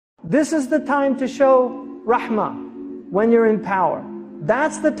This is the time to show rahmah when you're in power.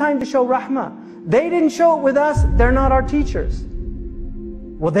 That's the time to show rahmah. They didn't show it with us, they're not our teachers.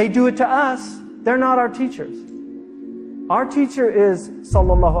 Well, they do it to us, they're not our teachers. Our teacher is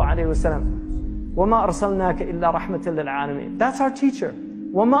sallallahu alayhi wa sallam. وَمَا أَرْسَلْنَاكَ إِلَّا رَحْمَةً لِلْعَالَمِينَ. That's our teacher.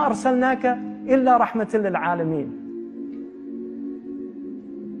 وَمَا أَرْسَلْنَاكَ إِلَّا رَحْمَةً لِلْعَالَمِينَ.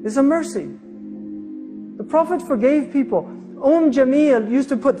 It's a mercy. The Prophet forgave people. Jamil used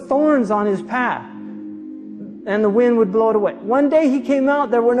to put thorns on his path and the wind would blow it away. One day he came out,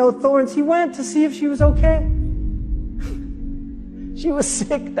 there were no thorns. He went to see if she was okay. She was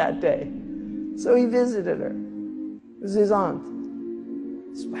sick that day. So he visited her. It was his aunt.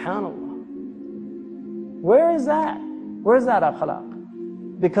 SubhanAllah. Where is that? Where is that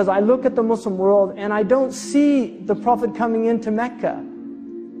akhlaq? Because I look at the Muslim world and I don't see the Prophet coming into Mecca.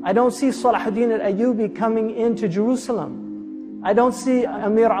 I don't see Salahuddin al-Ayyubi coming into Jerusalem. I don't see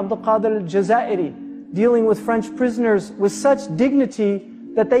Amir Abdul Qadir al-Jazairi dealing with French prisoners with such dignity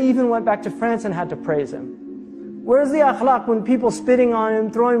that they even went back to France and had to praise him. Where's the akhlaq when people spitting on him,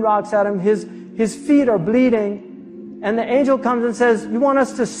 throwing rocks at him, his feet are bleeding, and the angel comes and says, you want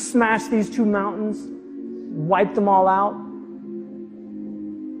us to smash these two mountains? Wipe them all out?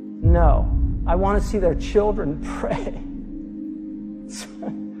 No. I want to see their children pray.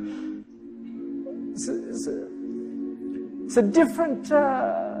 It's a different,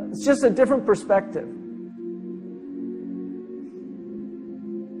 it's just a different perspective.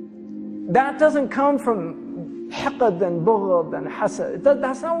 That doesn't come from hiqad and bughd and hasad.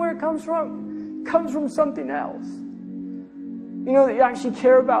 That's not where it comes from. It comes from something else. You know, that you actually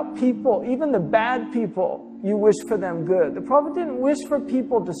care about people, even the bad people, you wish for them good. The Prophet didn't wish for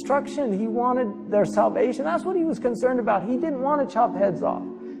people destruction. He wanted their salvation. That's what he was concerned about. He didn't want to chop heads off.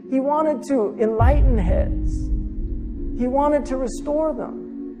 He wanted to enlighten heads. He wanted to restore them.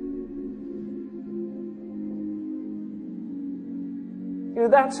 You know,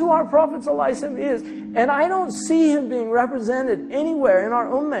 that's who our Prophet ﷺ is. And I don't see him being represented anywhere in our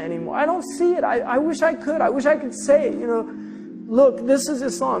ummah anymore. I don't see it. I wish I could. I wish I could say, you know, look, this is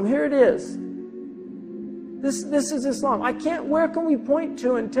Islam. Here it is. This is Islam. I can't, where can we point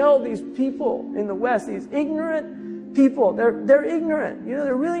to and tell these people in the West, these ignorant people, they're ignorant. You know,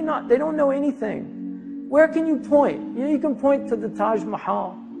 they're really not, they don't know anything. Where can you point? You know, you can point to the Taj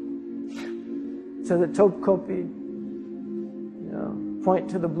Mahal, to the Topkapi, you know, point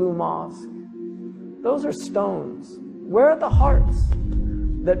to the Blue Mosque. Those are stones. Where are the hearts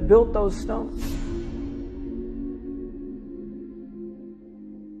that built those stones?